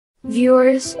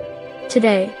Viewers,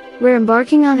 today, we're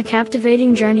embarking on a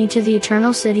captivating journey to the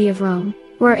eternal city of Rome,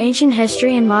 where ancient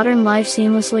history and modern life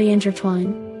seamlessly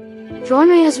intertwine. Join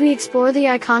me as we explore the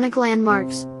iconic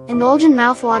landmarks, indulge in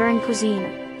mouth-watering cuisine,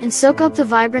 and soak up the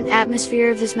vibrant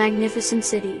atmosphere of this magnificent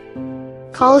city.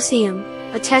 Colosseum,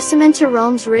 a testament to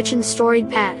Rome's rich and storied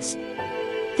past.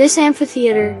 This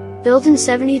amphitheater, built in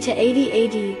 70 to 80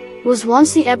 AD, was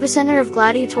once the epicenter of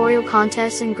gladiatorial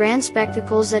contests and grand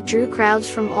spectacles that drew crowds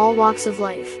from all walks of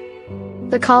life.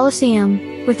 The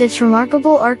Colosseum, with its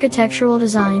remarkable architectural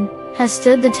design, has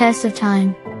stood the test of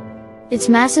time. Its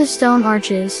massive stone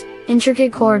arches,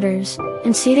 intricate corridors,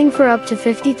 and seating for up to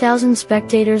 50,000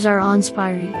 spectators are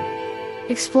awe-inspiring.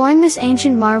 Exploring this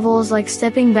ancient marvel is like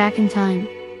stepping back in time.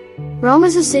 Rome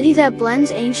is a city that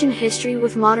blends ancient history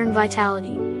with modern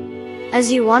vitality. As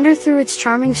you wander through its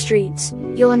charming streets,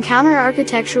 you'll encounter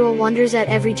architectural wonders at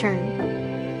every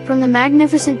turn. From the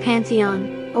magnificent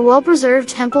Pantheon, a well-preserved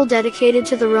temple dedicated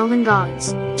to the Roman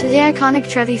gods, to the iconic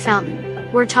Trevi Fountain,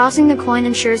 where tossing the coin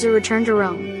ensures a return to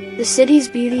Rome, the city's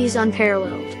beauty is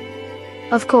unparalleled.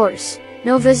 Of course,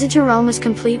 no visit to Rome is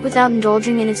complete without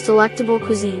indulging in its delectable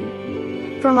cuisine.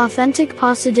 From authentic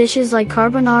pasta dishes like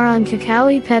carbonara and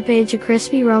cacio e pepe to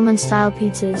crispy Roman-style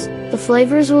pizzas, the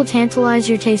flavors will tantalize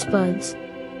your taste buds.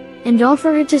 And don't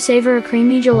forget to savor a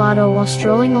creamy gelato while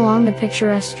strolling along the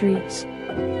picturesque streets.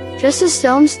 Just a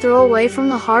stone's throw away from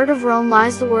the heart of Rome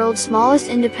lies the world's smallest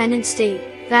independent state,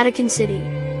 Vatican City.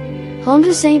 Home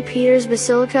to St. Peter's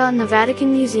Basilica and the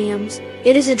Vatican Museums,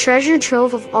 it is a treasure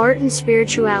trove of art and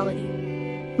spirituality.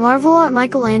 Marvel at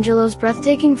Michelangelo's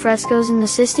breathtaking frescoes in the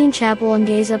Sistine Chapel and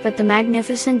gaze up at the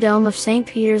magnificent dome of St.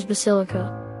 Peter's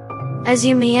Basilica. As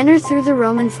you meander through the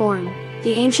Roman Forum,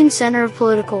 the ancient center of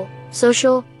political,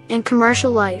 social, and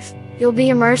commercial life, you'll be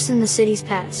immersed in the city's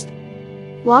past.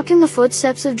 Walk in the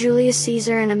footsteps of Julius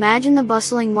Caesar and imagine the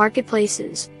bustling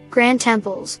marketplaces, grand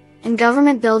temples, and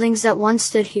government buildings that once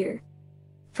stood here.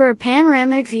 For a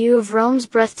panoramic view of Rome's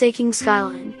breathtaking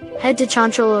skyline, head to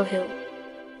Cianciolo Hill.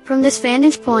 From this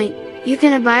vantage point, you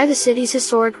can admire the city's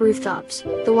historic rooftops,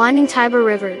 the winding Tiber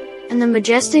River, and the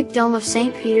majestic dome of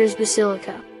St. Peter's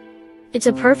Basilica. It's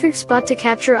a perfect spot to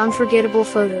capture unforgettable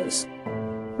photos.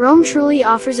 Rome truly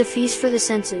offers a feast for the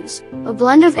senses, a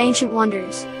blend of ancient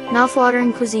wonders,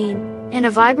 mouth-watering cuisine, and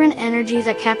a vibrant energy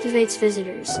that captivates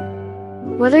visitors.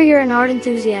 Whether you're an art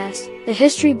enthusiast, a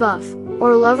history buff,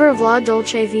 or a lover of la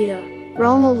dolce vita,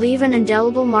 Rome will leave an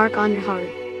indelible mark on your heart.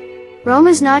 Rome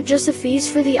is not just a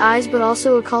feast for the eyes but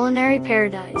also a culinary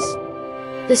paradise.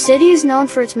 The city is known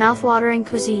for its mouth-watering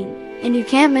cuisine, and you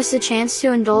can't miss a chance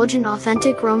to indulge in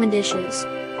authentic Roman dishes.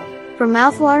 From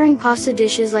mouth-watering pasta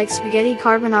dishes like spaghetti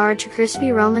carbonara to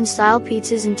crispy Roman-style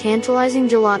pizzas and tantalizing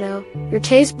gelato, your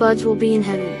taste buds will be in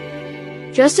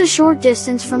heaven. Just a short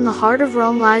distance from the heart of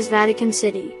Rome lies Vatican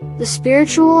City, the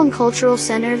spiritual and cultural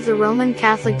center of the Roman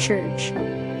Catholic Church.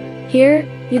 Here,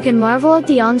 you can marvel at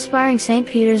the awe-inspiring St.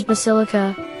 Peter's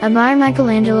Basilica, admire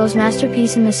Michelangelo's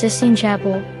masterpiece in the Sistine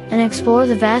Chapel, and explore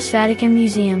the vast Vatican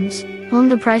Museums, home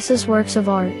to priceless works of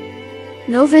art.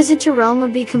 No visit to Rome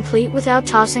would be complete without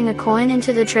tossing a coin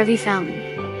into the Trevi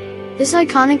Fountain. This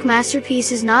iconic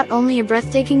masterpiece is not only a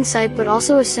breathtaking sight but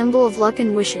also a symbol of luck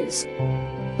and wishes.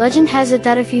 Legend has it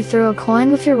that if you throw a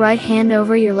coin with your right hand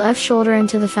over your left shoulder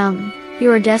into the fountain, you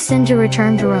are destined to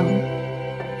return to Rome.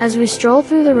 As we stroll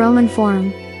through the Roman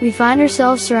Forum, we find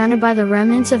ourselves surrounded by the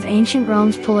remnants of ancient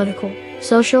Rome's political,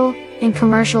 social, and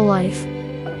commercial life.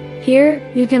 Here,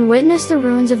 you can witness the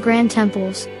ruins of grand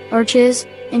temples, arches,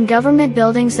 and government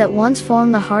buildings that once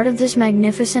formed the heart of this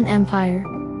magnificent empire.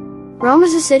 Rome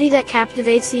is a city that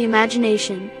captivates the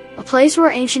imagination, a place where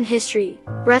ancient history,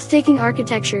 breathtaking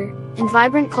architecture, and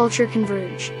vibrant culture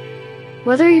converge.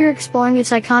 Whether you're exploring its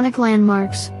iconic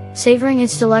landmarks, savoring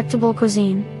its delectable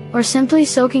cuisine, or simply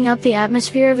soaking up the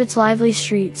atmosphere of its lively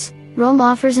streets, Rome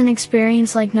offers an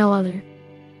experience like no other.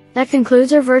 That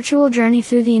concludes our virtual journey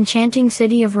through the enchanting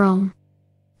city of Rome.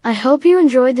 I hope you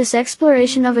enjoyed this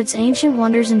exploration of its ancient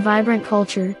wonders and vibrant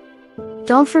culture.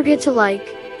 Don't forget to like,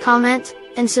 comment,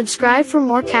 and subscribe for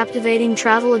more captivating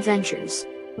travel adventures.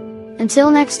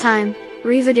 Until next time,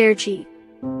 arrivederci.